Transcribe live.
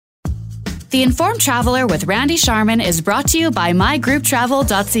The Informed Traveler with Randy Sharman is brought to you by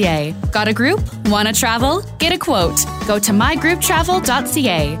mygrouptravel.ca. Got a group? Want to travel? Get a quote. Go to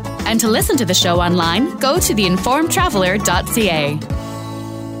mygrouptravel.ca. And to listen to the show online, go to theinformedtraveler.ca.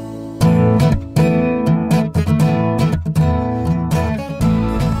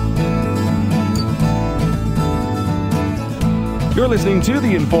 You're listening to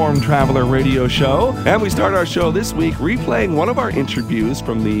the Informed Traveler radio show, and we start our show this week replaying one of our interviews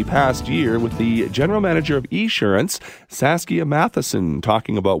from the past year with the General Manager of Esurance, Saskia Matheson,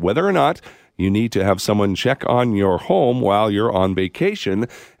 talking about whether or not you need to have someone check on your home while you're on vacation,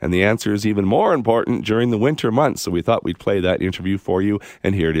 and the answer is even more important during the winter months, so we thought we'd play that interview for you,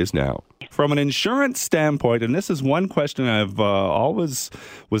 and here it is now. From an insurance standpoint, and this is one question I've always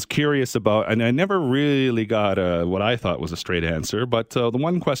was curious about, and I never really got what I thought was a straight answer, but the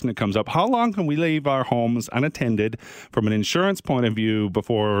one question that comes up, how long can we leave our homes unattended from an insurance point of view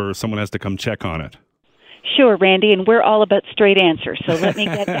before someone has to come check on it? Sure, Randy, and we're all about straight answers, so let me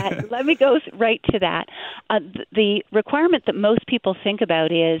get that. Let me go right to that. The requirement that most people think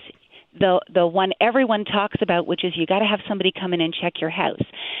about is the one everyone talks about, which is you got to have somebody come in and check your house.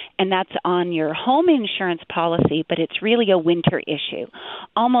 And that's on your home insurance policy, but it's really a winter issue.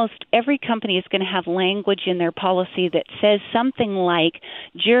 Almost every company is going to have language in their policy that says something like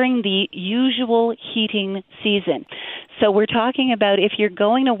during the usual heating season. So we're talking about if you're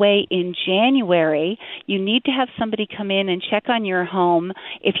going away in January, you need to have somebody come in and check on your home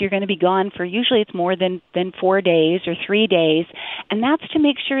if you're going to be gone for, usually it's more than 4 days or 3 days, and that's to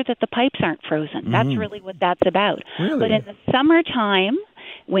make sure that the pipes aren't frozen. Mm-hmm. That's really what that's about. Really? But in the summertime,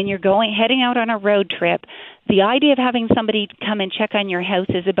 when you're heading out on a road trip, the idea of having somebody come and check on your house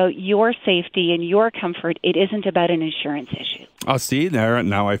is about your safety and your comfort. It isn't about an insurance issue. Oh, see,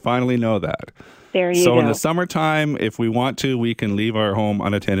 now I finally know that. There you go. So in the summertime, if we want to, we can leave our home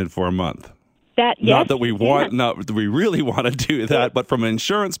unattended for a month. Not that we really want to do that, but from an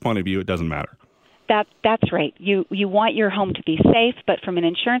insurance point of view, it doesn't matter. That's right. You want your home to be safe, but from an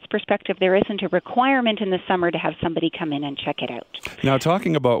insurance perspective, there isn't a requirement in the summer to have somebody come in and check it out. Now,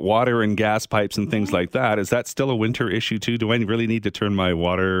 talking about water and gas pipes and things like that, is that still a winter issue too? Do I really need to turn my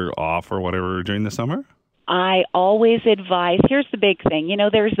water off or whatever during the summer? I always advise, here's the big thing,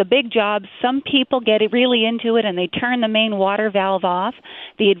 there's the big jobs. Some people get really into it and they turn the main water valve off.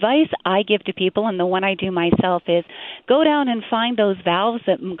 The advice I give to people, and the one I do myself, is go down and find those valves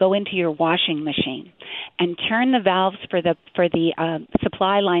that go into your washing machine and turn the valves for the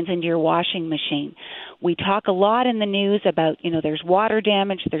supply lines into your washing machine. We talk a lot in the news about, there's water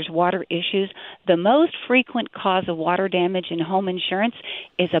damage, there's water issues. The most frequent cause of water damage in home insurance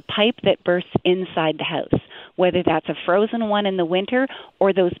is a pipe that bursts inside the house, whether that's a frozen one in the winter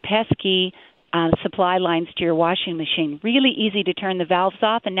or those pesky supply lines to your washing machine. Really easy to turn the valves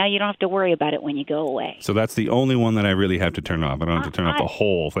off, and now you don't have to worry about it when you go away. So that's the only one that I really have to turn off. I don't have to turn off the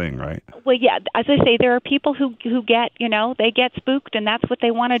whole thing, right? Well, yeah, as I say, there are people who get, they get spooked, and that's what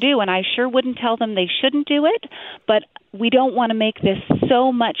they want to do, and I sure wouldn't tell them they shouldn't do it, but we don't want to make this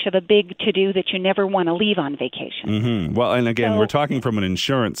so much of a big to-do that you never want to leave on vacation. Mm-hmm. Well, and again, we're talking from an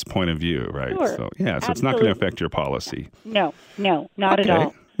insurance point of view, right? Sure, so it's not going to affect your policy. No, not at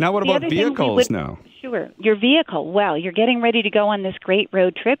all. Now, what about vehicles now? Sure. Your vehicle. Well, you're getting ready to go on this great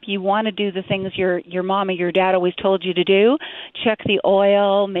road trip. You want to do the things your mom or your dad always told you to do. Check the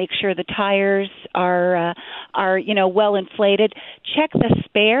oil, make sure the tires are well inflated. Check the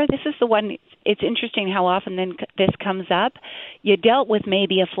spare. This is the one. It's interesting how often then this comes up. You dealt with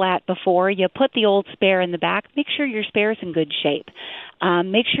maybe a flat before. You put the old spare in the back. Make sure your spare's in good shape.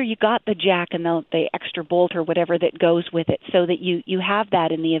 Make sure you got the jack and the extra bolt or whatever that goes with it, so that you have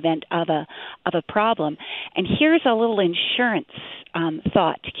that in the event of a problem. And here's a little insurance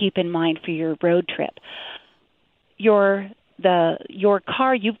thought to keep in mind for your road trip. Your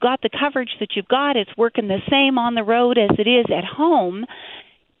car, you've got the coverage that you've got. It's working the same on the road as it is at home.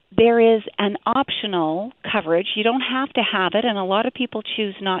 There is an optional coverage. You don't have to have it, and a lot of people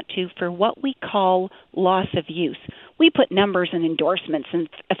choose not to, for what we call loss of use. We put numbers and endorsements and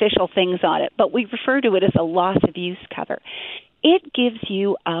official things on it, but we refer to it as a loss of use cover. It gives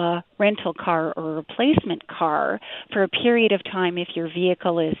you a rental car or a replacement car for a period of time if your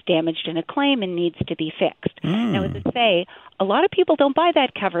vehicle is damaged in a claim and needs to be fixed. Now, as I say, a lot of people don't buy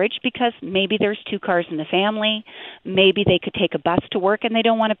that coverage because maybe there's 2 cars in the family, maybe they could take a bus to work and they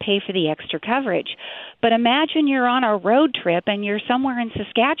don't want to pay for the extra coverage. But imagine you're on a road trip and you're somewhere in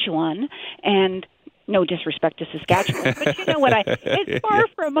Saskatchewan, and no disrespect to Saskatchewan, but you know what it's far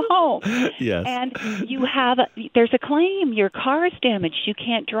from home. Yes. And there's a claim, your car is damaged, you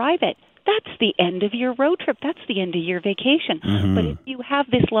can't drive it. that's the end of your road trip. That's the end of your vacation. But if you have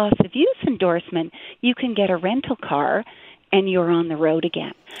this loss of use endorsement, you can get a rental car and you're on the road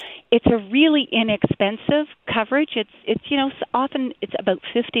again. It's a really inexpensive coverage. It's often it's about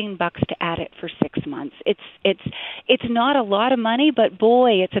 $15 to add it for 6 months. It's not a lot of money, but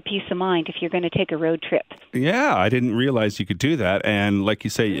boy, it's a peace of mind if you're going to take a road trip. Yeah, I didn't realize you could do that. And like you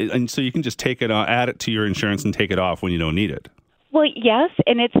say, and so you can just take it on, add it to your insurance and take it off when you don't need it. Well, yes,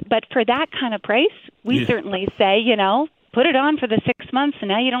 but for that kind of price, we certainly say, put it on for the 6 months, and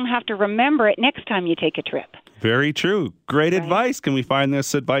now you don't have to remember it next time you take a trip. Very true. Great advice. Can we find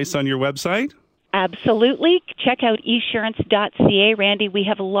this advice on your website? Absolutely. Check out esurance.ca, Randy. We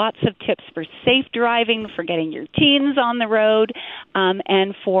have lots of tips for safe driving, for getting your teens on the road,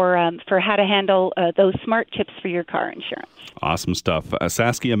 and for how to handle those smart tips for your car insurance. Awesome stuff.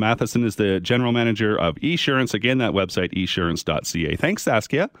 Saskia Matheson is the General Manager of eSurance. Again, that website, esurance.ca. Thanks,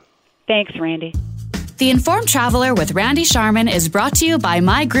 Saskia. Thanks, Randy. The Informed Traveler with Randy Sharman is brought to you by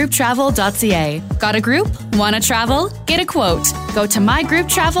mygrouptravel.ca. Got a group? Want to travel? Get a quote. Go to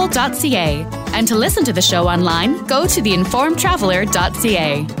mygrouptravel.ca. And to listen to the show online, go to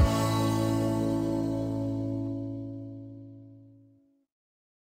theinformedtraveler.ca.